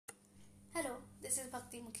this is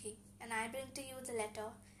Bhakti Mukhi, and I bring to you the letter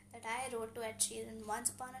that I wrote to Ed Sheeran once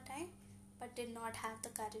upon a time, but did not have the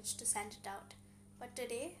courage to send it out. But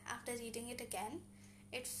today, after reading it again,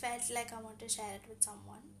 it felt like I want to share it with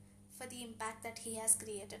someone for the impact that he has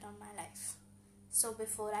created on my life. So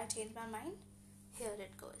before I change my mind, here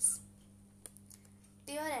it goes.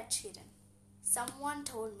 Dear Ed Sheeran, someone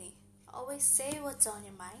told me, always say what's on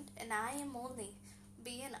your mind, and I am only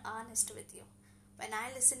being honest with you. When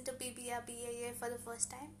I listened to BBA for the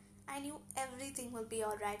first time, I knew everything will be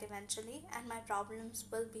alright eventually and my problems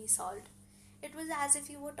will be solved. It was as if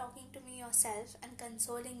you were talking to me yourself and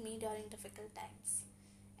consoling me during difficult times.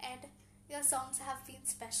 Ed, your songs have been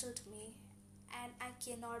special to me and I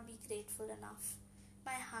cannot be grateful enough.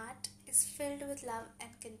 My heart is filled with love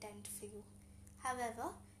and content for you.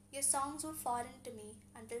 However, your songs were foreign to me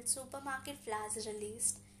until Supermarket Flowers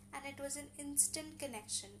released, and it was an instant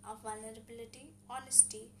connection of vulnerability,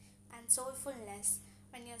 honesty, and soulfulness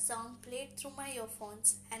when your song played through my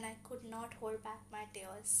earphones and I could not hold back my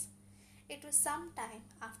tears. It was some time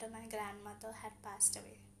after my grandmother had passed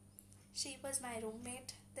away. She was my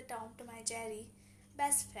roommate, the Tom to my Jerry,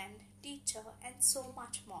 best friend, teacher, and so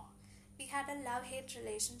much more. We had a love-hate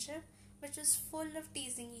relationship which was full of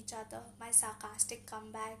teasing each other, my sarcastic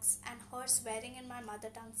comebacks, and her swearing in my mother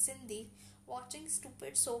tongue Sindhi, watching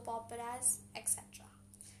stupid soap operas, etc.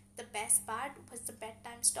 The best part was the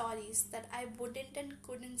bedtime stories that I wouldn't and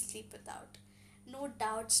couldn't sleep without. No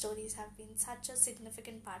doubt stories have been such a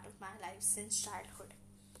significant part of my life since childhood.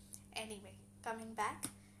 Anyway, coming back,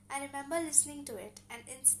 I remember listening to it and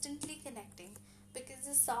instantly connecting because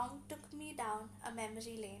the song took me down a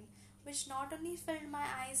memory lane which not only filled my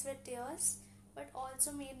eyes with tears but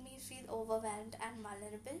also made me feel overwhelmed and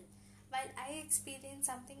vulnerable while I experienced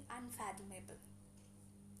something unfathomable.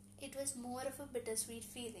 It was more of a bittersweet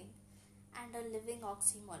feeling and a living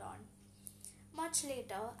oxymoron. Much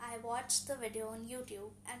later, I watched the video on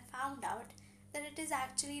YouTube and found out that it is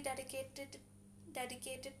actually dedicated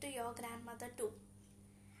to your grandmother too.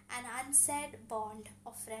 An unsaid bond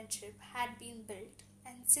of friendship had been built,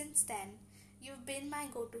 and since then, you've been my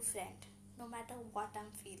go-to friend, no matter what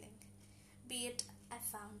I'm feeling. Be it I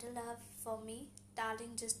found a love for me,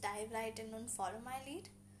 darling, just dive right in and follow my lead.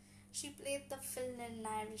 She played the fill in an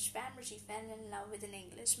Irishman where she fell in love with an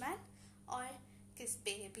Englishman, or 'cause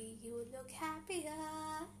baby you look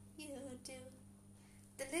happier, you do.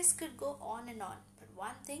 The list could go on and on, but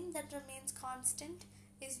one thing that remains constant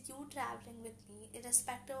is you traveling with me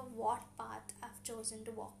irrespective of what path I've chosen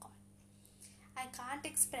to walk on. I can't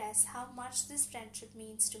express how much this friendship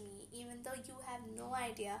means to me, even though you have no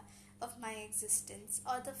idea of my existence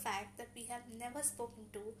or the fact that we have never spoken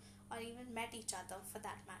to or even met each other for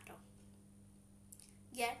that matter.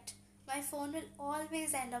 Yet, my phone will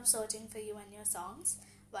always end up searching for you and your songs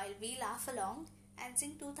while we laugh along and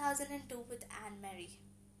sing 2002 with Anne Marie.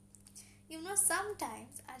 You know,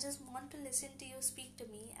 sometimes I just want to listen to you speak to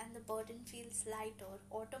me and the burden feels lighter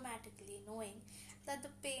automatically knowing that the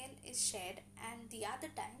pain is shared, and the other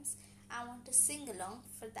times I want to sing along,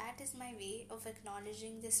 for that is my way of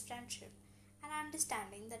acknowledging this friendship and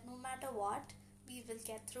understanding that no matter what, we will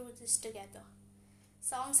get through this together.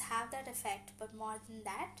 Songs have that effect, but more than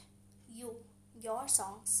that, your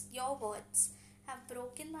songs, your words have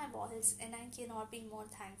broken my walls, and I cannot be more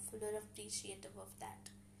thankful or appreciative of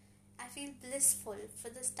that. I feel blissful for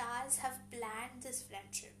the stars have planned this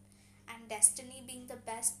friendship, and destiny, being the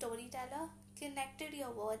best storyteller, connected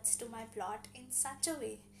your words to my plot in such a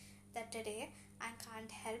way that today I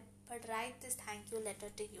can't help but write this thank you letter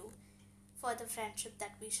to you for the friendship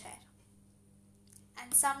that we share.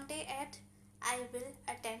 And someday, Ed, I will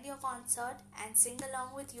attend your concert and sing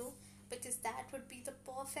along with you, because that would be the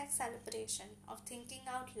perfect celebration of thinking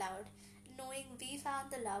out loud, knowing we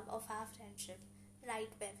found the love of our friendship right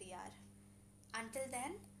where we are. Until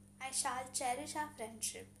then, I shall cherish our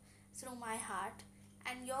friendship through my heart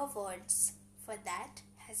and your words, for that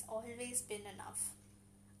has always been enough.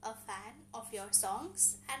 A fan of your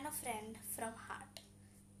songs and a friend from heart.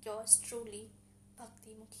 Yours truly,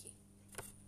 Bhakti Mukhi.